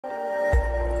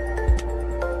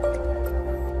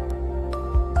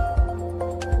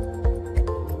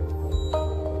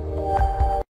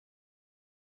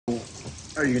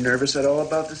Are you nervous at all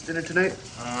about this dinner tonight?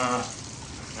 No.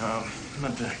 I'm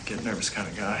not the get nervous kind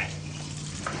of guy.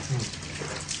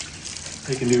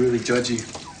 They can be really judgy.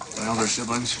 My elder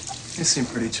siblings, they seem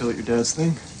pretty chill at your dad's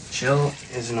thing. Chill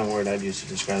isn't a word I'd use to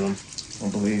describe them. Well,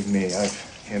 believe me, I've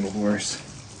handled worse.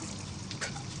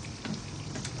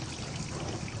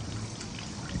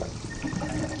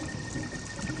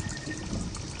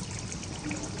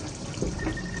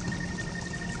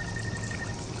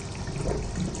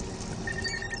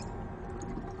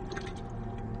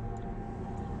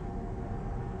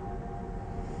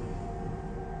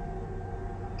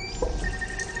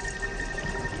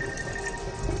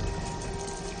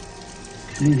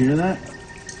 Can you hear that?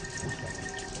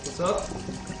 What's up?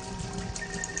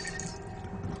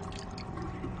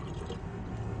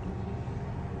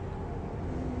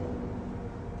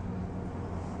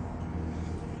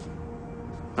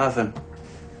 Nothing.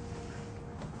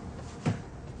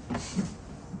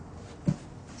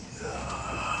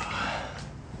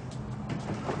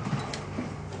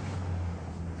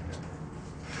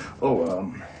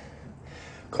 Oh,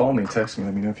 call me, text me,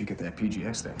 let me know if you get that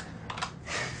PGX thing.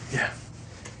 Yeah.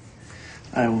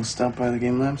 I will stop by the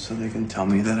game lab so they can tell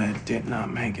me that I did not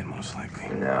make it, most likely.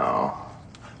 No.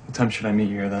 What time should I meet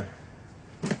you here, then?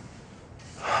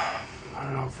 I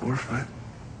don't know, 4 or 5.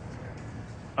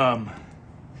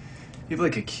 You have,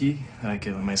 like, a key that I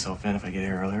could let myself in if I get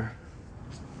here earlier?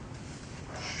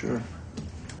 Sure.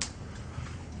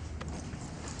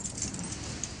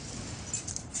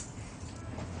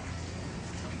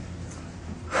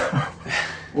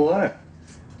 What?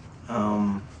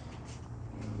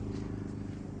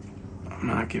 I'm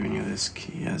not giving you this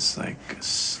key as, like, a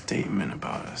statement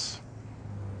about us.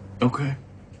 Okay.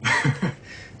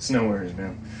 It's no worries,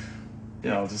 man.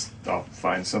 Yeah, I'll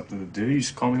find something to do. You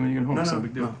just call me when you get home. It's no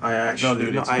big deal. No, I actually,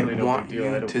 dude, it's I really no want big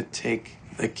deal. you to take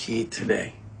the key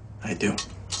today. I do.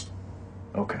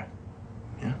 Okay.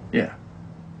 Yeah? Yeah.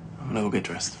 I'm gonna go get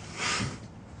dressed.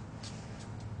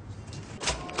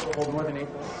 Hold more than 8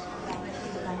 minutes.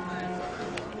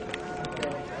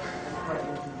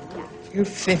 You're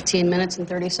 15 minutes and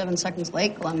 37 seconds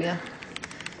late, Columbia.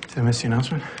 Did I miss the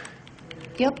announcement?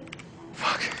 Yep.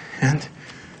 Fuck. And?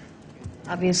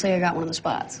 Obviously, I got one of the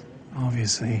spots.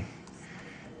 Obviously.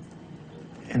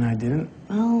 And I didn't?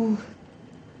 Well,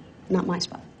 not my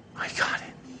spot. I got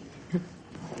it.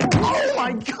 Oh,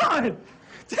 my God!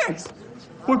 Thanks!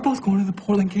 We're both going to the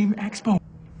Portland Game Expo.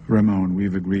 Ramon,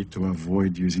 we've agreed to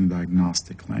avoid using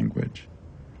diagnostic language.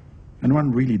 And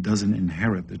one really doesn't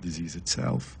inherit the disease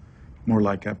itself, more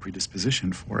like a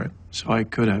predisposition for it. So I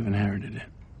could have inherited it.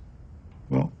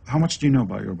 Well, how much do you know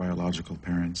about your biological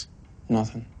parents?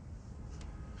 Nothing.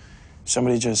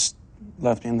 Somebody just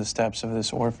left me in the steps of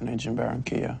this orphanage in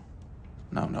Barranquilla.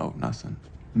 No, nothing.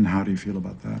 And how do you feel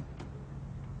about that?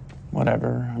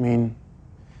 Whatever. I mean,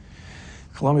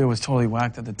 Colombia was totally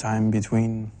whacked at the time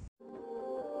between